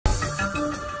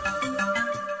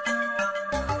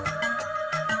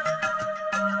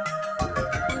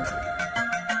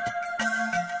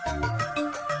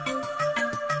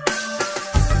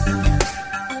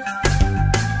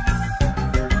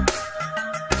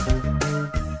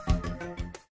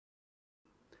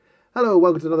Hello,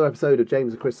 welcome to another episode of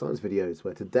James and Chris Science Videos,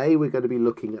 where today we're going to be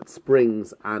looking at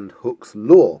springs and Hooke's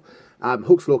law.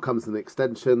 Hooke's law comes as an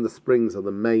extension, the springs are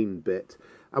the main bit,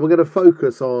 and we're going to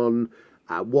focus on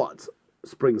what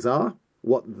springs are,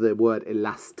 what the word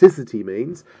elasticity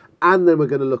means, and then we're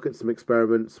going to look at some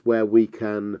experiments where we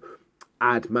can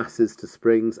add masses to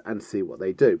springs and see what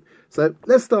they do. So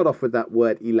let's start off with that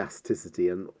word elasticity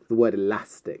and the word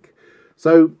elastic.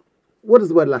 So what does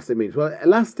the word elastic mean? Well,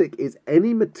 elastic is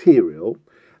any material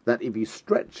that if you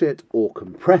stretch it or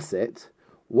compress it,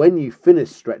 when you finish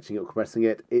stretching or compressing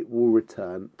it, it will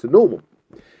return to normal.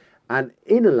 And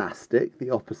inelastic,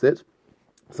 the opposite,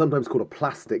 sometimes called a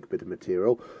plastic bit of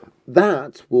material,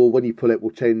 that will, when you pull it,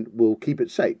 will keep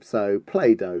its shape. So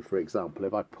Play-Doh, for example,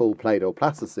 if I pull Play-Doh or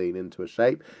plasticine into a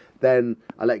shape, then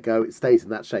I let go, it stays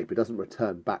in that shape. It doesn't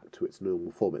return back to its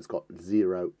normal form. It's got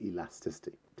zero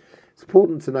elasticity. It's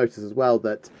important to notice as well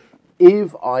that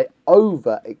if I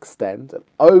overextend and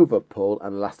overpull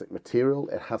an elastic material,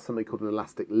 it has something called an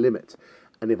elastic limit.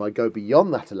 And if I go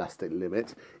beyond that elastic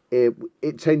limit,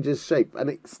 it changes shape and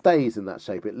it stays in that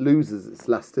shape. It loses its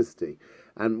elasticity.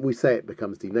 And we say it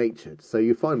becomes denatured. So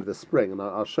you find with a spring, and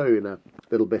I'll show you in a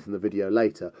little bit in the video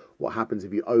later, what happens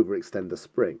if you overextend a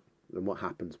spring and what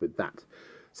happens with that.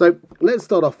 So let's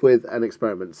start off with an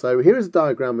experiment. So here is a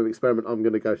diagram of an experiment I'm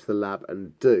going to go to the lab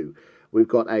and do. We've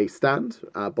got a stand,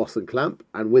 a boss and clamp,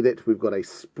 and with it we've got a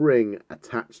spring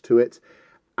attached to it,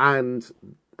 and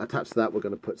attached to that we're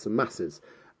going to put some masses.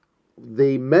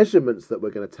 The measurements that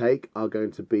we're going to take are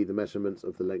going to be the measurements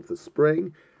of the length of the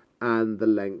spring and the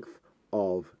length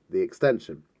of the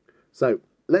extension. So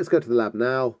let's go to the lab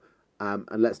now and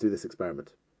let's do this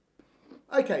experiment.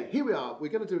 Okay, here we are. We're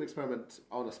going to do an experiment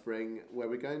on a spring where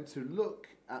we're going to look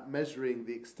at measuring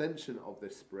the extension of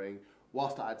this spring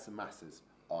whilst I add some masses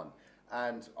on.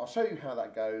 And I'll show you how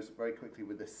that goes very quickly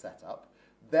with this setup.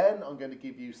 Then I'm going to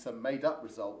give you some made up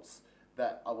results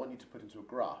that I want you to put into a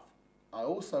graph. I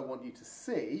also want you to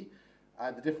see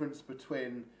the difference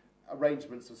between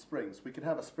arrangements of springs. We can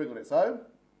have a spring on its own.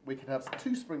 We can have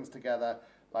two springs together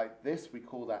like this. We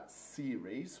call that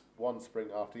series, one spring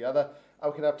after the other.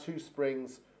 And we can have two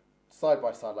springs side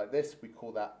by side like this. We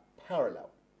call that parallel.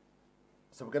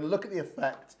 So we're going to look at the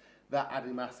effect that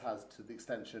adding mass has to the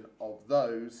extension of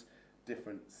those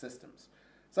different systems.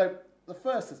 So the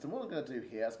first system, what I'm going to do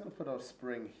here is I'm going to put a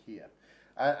spring here.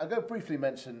 I'm going to briefly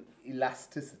mention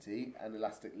elasticity and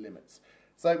elastic limits.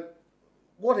 So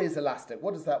what is elastic?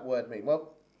 What does that word mean?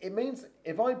 Well, it means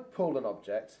if I pull an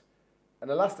object,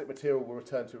 an elastic material will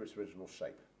return to its original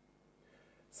shape.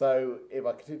 So if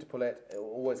I continue to pull it, it will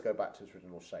always go back to its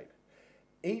original shape.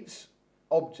 Each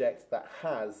object that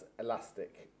has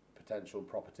elastic potential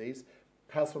properties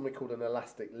has something called an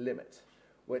elastic limit,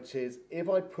 which is if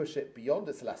I push it beyond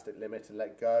its elastic limit and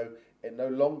let go, it no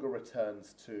longer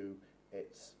returns to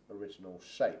its original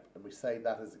shape. And we say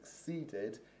that has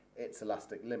exceeded its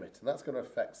elastic limit, and that's going to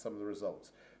affect some of the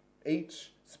results.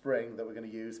 Each spring that we're going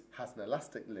to use has an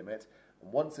elastic limit,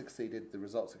 and once exceeded, the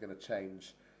results are going to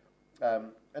change.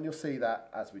 And you'll see that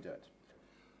as we do it.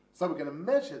 So we're going to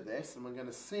measure this, and we're going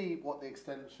to see what the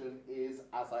extension is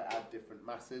as I add different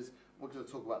masses. We're going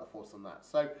to talk about the force on that.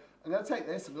 So I'm going to take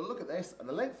this, I'm going to look at this, and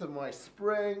the length of my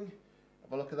spring,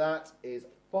 if I look at that, is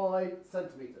 5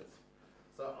 centimetres.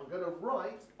 So I'm going to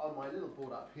write on my little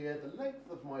board up here, the length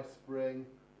of my spring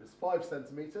is 5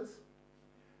 centimetres.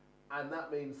 And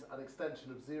that means an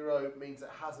extension of 0 means it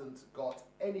hasn't got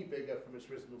any bigger from its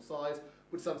original size,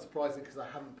 which sounds surprising because I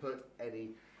haven't put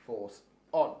any force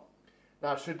on.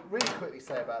 Now I should really quickly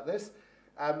say about this,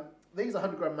 these are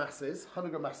 100 gram masses.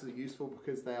 100 gram masses are useful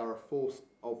because they are a force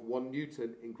of 1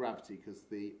 Newton in gravity, because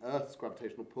the Earth's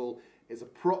gravitational pull is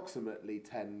approximately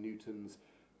 10 newtons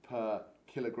per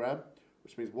kilogram,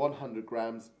 which means 100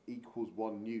 grams equals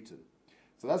 1 Newton.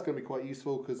 So that's going to be quite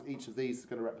useful because each of these is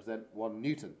going to represent 1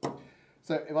 Newton.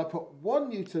 So if I put 1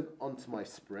 Newton onto my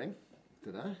spring,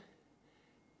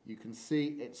 you can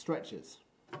see it stretches.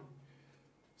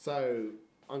 So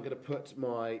I'm going to put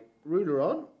my ruler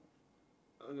on.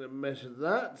 I'm going to measure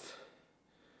that.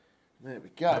 There we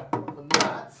go. And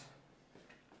that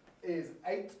is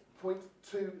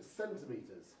 8.2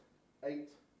 centimetres.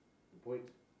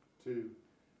 8.2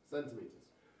 centimetres.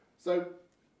 So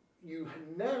you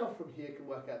now from here can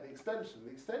work out the extension.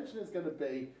 The extension is going to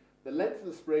be the length of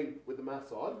the spring with the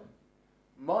mass on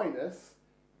minus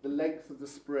the length of the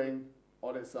spring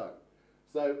on its own.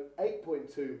 So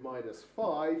 8.2 minus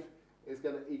 5 is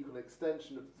going to equal an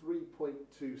extension of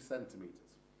 3.2 centimetres.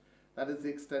 That is the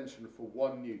extension for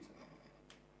 1 Newton.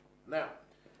 Now,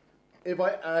 if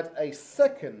I add a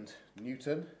second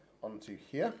Newton onto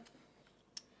here,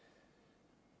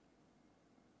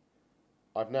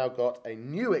 I've now got a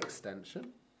new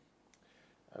extension,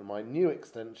 and my new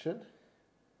extension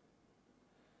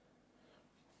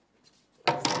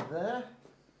there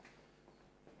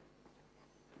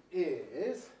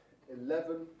is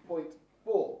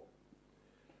 11.4.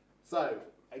 So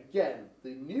again,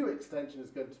 the new extension is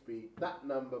going to be that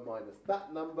number minus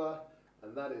that number,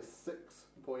 and that is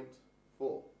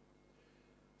 6.4.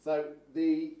 So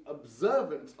the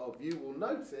observant of you will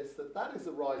notice that that is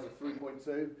a rise of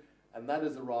 3.2 and that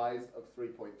is a rise of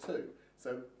 3.2.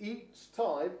 So each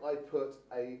time I put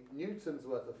a Newton's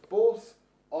worth of force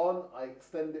on, I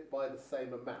extend it by the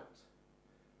same amount.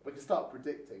 We can start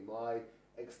predicting. My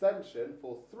extension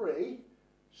for 3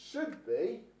 should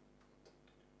be,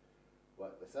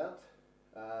 work this out,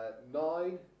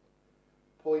 9.6.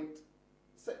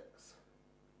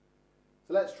 So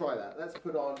let's try that. Let's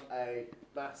put on a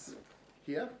mass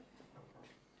here.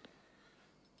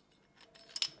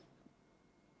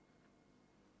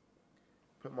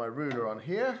 Put my ruler on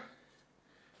here.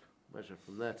 Measure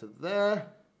from there to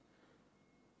there.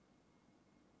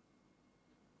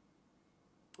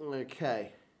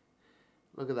 Okay.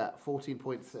 Look at that,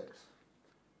 14.6.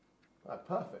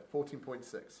 Perfect,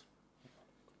 14.6.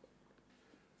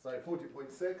 So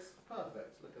 14.6,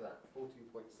 perfect. Look at that,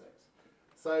 14.6.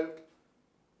 So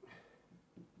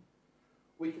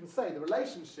we can say the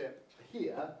relationship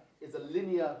here is a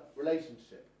linear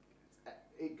relationship.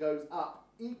 It goes up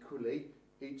equally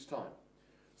each time.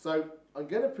 So I'm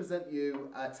going to present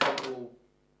you a table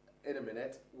in a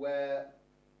minute where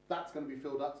that's going to be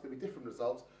filled up. It's going to be different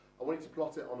results. I want you to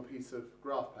plot it on a piece of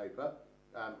graph paper.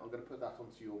 I'm going to put that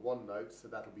onto your OneNote, so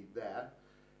that'll be there.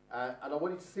 And I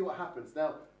want you to see what happens.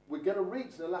 Now, we're going to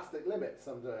reach an elastic limit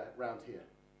somewhere around here.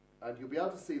 And you'll be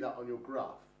able to see that on your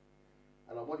graph.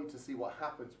 And I want you to see what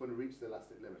happens when we reach the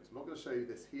elastic limit. I'm not going to show you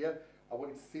this here. I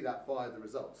want you to see that via the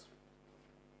results.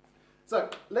 So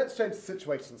let's change the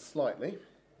situation slightly.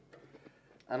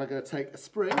 And I'm going to take a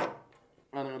spring and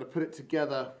I'm going to put it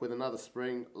together with another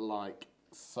spring like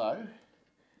so.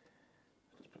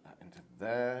 Just put that into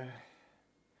there.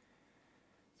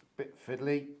 It's a bit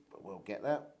fiddly, but we'll get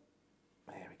that.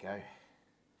 There we go.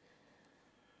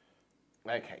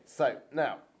 Okay, so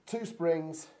now 2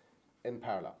 springs in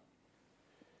parallel.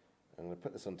 I'm going to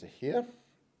put this onto here,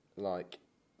 like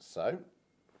so.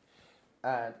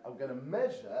 And I'm going to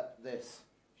measure this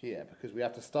here, because we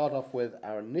have to start off with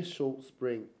our initial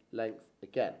spring length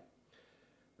again.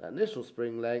 That initial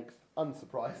spring length,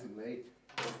 unsurprisingly,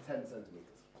 is 10 centimetres.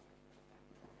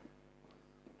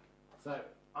 So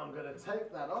I'm going to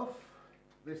take that off.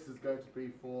 This is going to be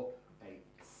for a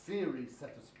series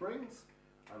set of springs.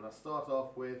 And I'll start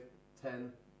off with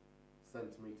 10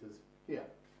 centimetres here.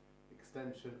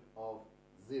 Extension of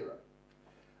 0.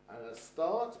 And I'll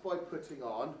start by putting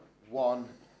on 1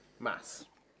 mass.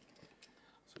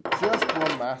 So just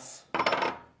 1 mass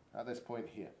at this point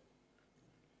here.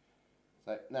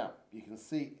 So now you can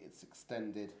see it's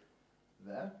extended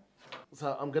there.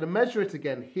 So I'm going to measure it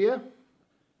again here.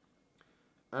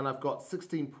 And I've got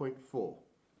 16.4.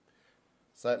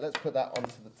 So let's put that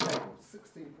onto the table.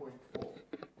 16.4.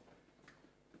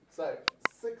 So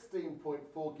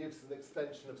 16.4 gives an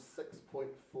extension of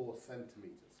 6.4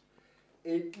 centimetres.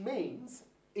 It means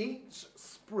each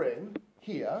spring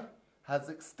here has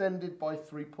extended by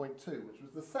 3.2, which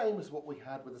was the same as what we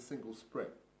had with a single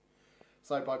spring.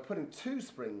 So by putting 2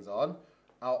 springs on,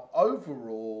 our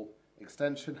overall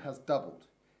extension has doubled.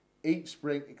 Each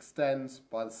spring extends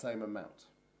by the same amount.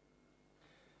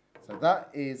 So that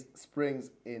is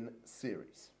springs in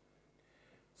series.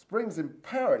 Springs in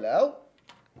parallel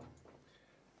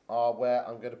are where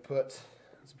I'm going to put,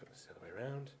 let's put this the other way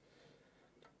around,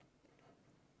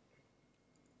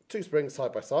 2 springs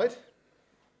side by side.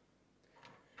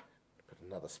 Put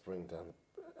another spring down.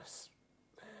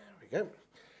 There we go.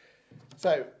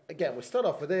 So again, we start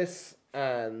off with this,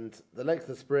 and the length of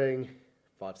the spring,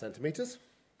 5 centimetres.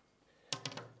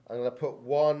 I'm going to put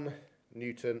 1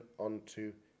 Newton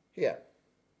onto here.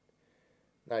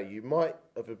 Now you might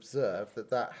have observed that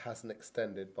that hasn't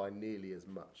extended by nearly as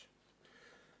much.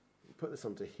 Put this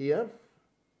onto here.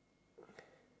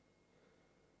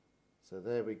 So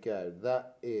there we go.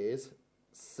 That is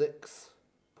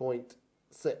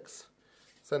 6.6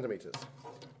 centimetres.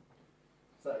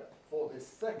 So for this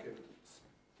second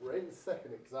spring,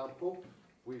 second example,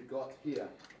 we've got here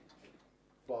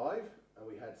 5 and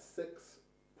we had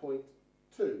 6.2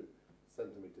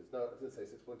 centimetres. No, I didn't say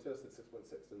 6.2, I said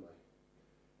 6.6, didn't I?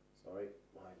 Sorry,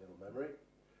 my little memory.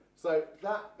 So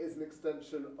that is an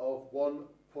extension of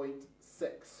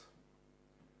 1.6.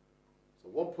 So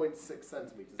 1.6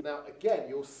 centimetres. Now again,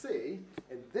 you'll see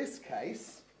in this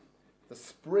case the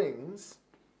springs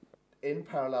in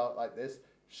parallel like this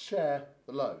share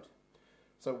the load.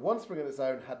 So one spring on its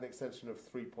own had an extension of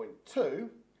 3.2.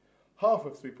 Half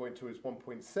of 3.2 is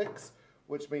 1.6,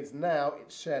 which means now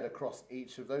it's shared across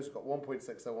each of those. We've got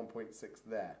 1.6 there, 1.6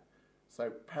 there.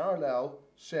 So parallel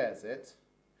shares it,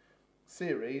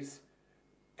 series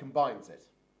combines it,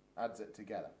 adds it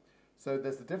together. So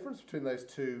there's the difference between those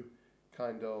two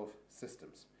kind of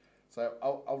systems. So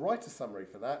I'll write a summary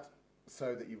for that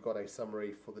so that you've got a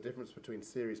summary for the difference between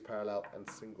series, parallel and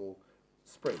single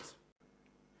springs.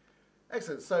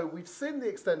 Excellent. So we've seen the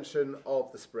extension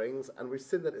of the springs and we've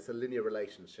seen that it's a linear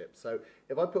relationship. So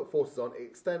if I put forces on, it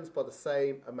extends by the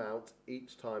same amount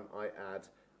each time I add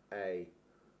a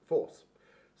force.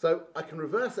 So I can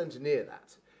reverse engineer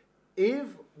that.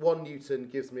 If 1 Newton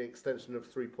gives me an extension of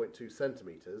 3.2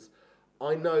 centimetres,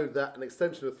 I know that an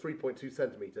extension of 3.2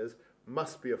 centimetres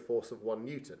must be a force of 1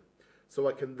 Newton. So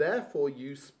I can therefore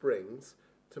use springs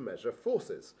to measure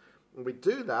forces. And we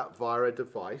do that via a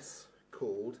device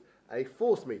called a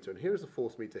force meter. And here is a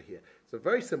force meter here. It's a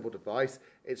very simple device.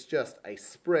 It's just a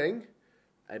spring,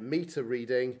 a meter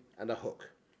reading, and a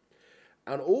hook.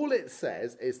 And all it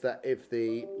says is that if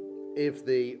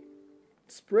the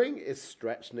spring is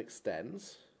stretched and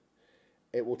extends,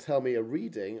 it will tell me a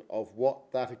reading of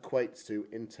what that equates to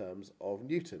in terms of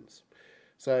newtons.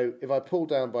 So if I pull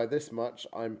down by this much,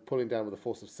 I'm pulling down with a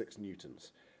force of 6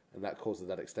 newtons. And that causes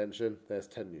that extension. There's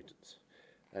 10 newtons.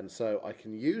 And so I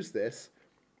can use this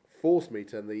force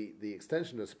meter and the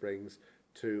extension of springs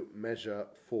to measure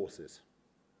forces.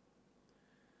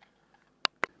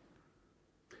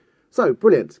 So,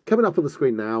 brilliant. Coming up on the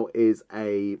screen now is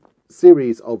a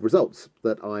series of results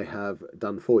that I have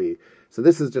done for you. So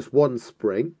this is just one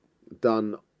spring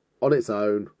done on its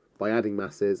own by adding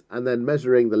masses and then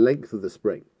measuring the length of the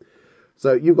spring.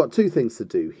 So you've got two things to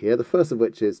do here. The first of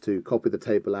which is to copy the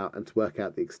table out and to work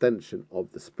out the extension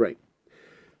of the spring.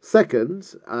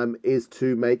 Second is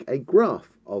to make a graph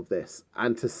of this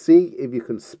and to see if you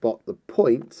can spot the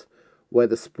point where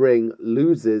the spring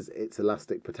loses its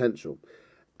elastic potential.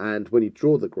 And when you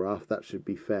draw the graph, that should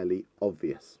be fairly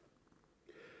obvious.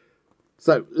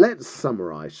 So let's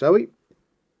summarise, shall we?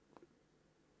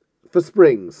 For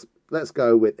springs, let's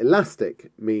go with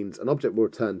elastic means an object will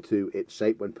return to its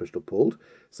shape when pushed or pulled.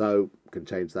 So we can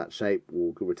change that shape,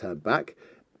 we'll return back.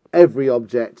 Every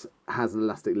object has an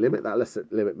elastic limit. That elastic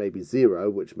limit may be 0,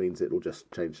 which means it will just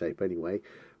change shape anyway.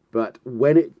 But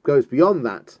when it goes beyond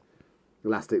that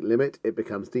elastic limit, it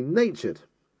becomes denatured.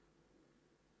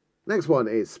 Next one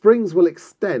is springs will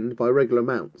extend by regular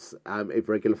amounts if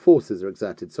regular forces are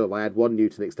exerted. So if I add 1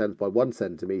 Newton, it extends by 1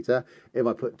 centimetre. If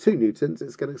I put 2 newtons,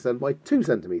 it's going to extend by 2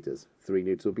 centimetres. 3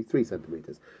 newtons will be 3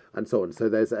 centimetres, and so on. So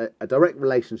there's a direct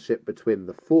relationship between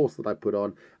the force that I put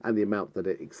on and the amount that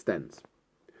it extends.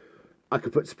 I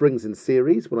could put springs in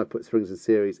series. When I put springs in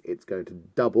series, it's going to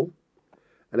double.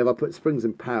 And if I put springs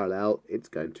in parallel, it's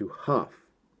going to half.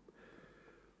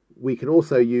 We can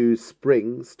also use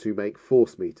springs to make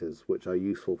force meters, which are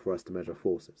useful for us to measure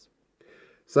forces.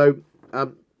 So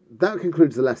that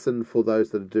concludes the lesson for those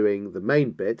that are doing the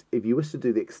main bit. If you wish to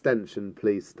do the extension,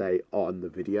 please stay on the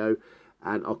video.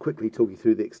 And I'll quickly talk you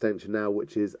through the extension now,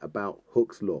 which is about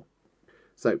Hooke's law.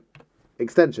 So,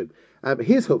 extension.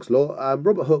 Here's Hooke's law.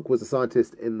 Robert Hooke was a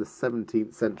scientist in the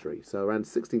 17th century. So around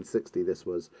 1660, this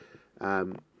was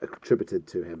attributed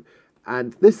to him.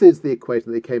 And this is the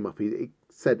equation that he came up. He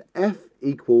said F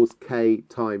equals K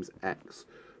times X,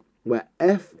 where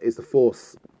F is the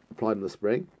force applied on the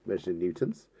spring, measured in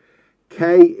newtons.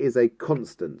 K is a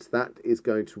constant. That is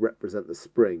going to represent the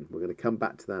spring. We're going to come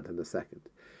back to that in a second.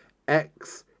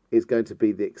 X is going to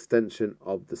be the extension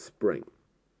of the spring.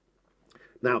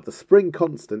 Now, the spring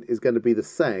constant is going to be the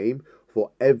same for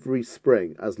every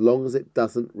spring as long as it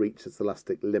doesn't reach its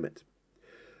elastic limit.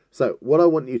 So what I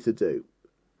want you to do,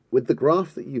 with the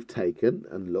graph that you've taken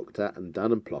and looked at and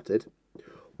done and plotted,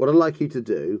 what I'd like you to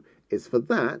do is for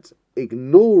that,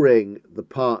 ignoring the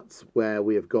parts where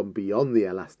we have gone beyond the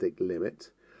elastic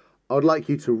limit, I would like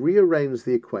you to rearrange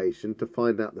the equation to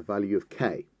find out the value of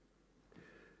K.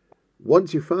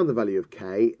 Once you've found the value of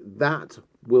K, that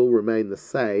will remain the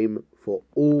same for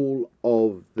all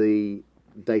of the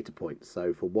data points.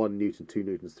 So for 1 Newton, 2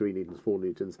 Newtons, 3 Newtons, 4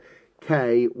 Newtons,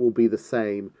 K will be the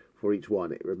same for each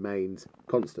one. It remains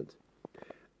constant.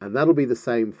 And that'll be the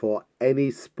same for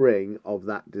any spring of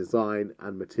that design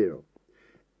and material.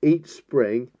 Each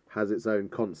spring has its own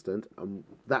constant, and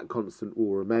that constant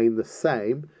will remain the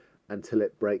same until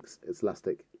it breaks its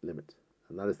elastic limit.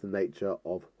 And that is the nature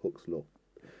of Hooke's law.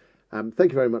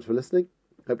 Thank you very much for listening.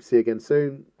 Hope to see you again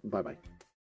soon. Bye-bye.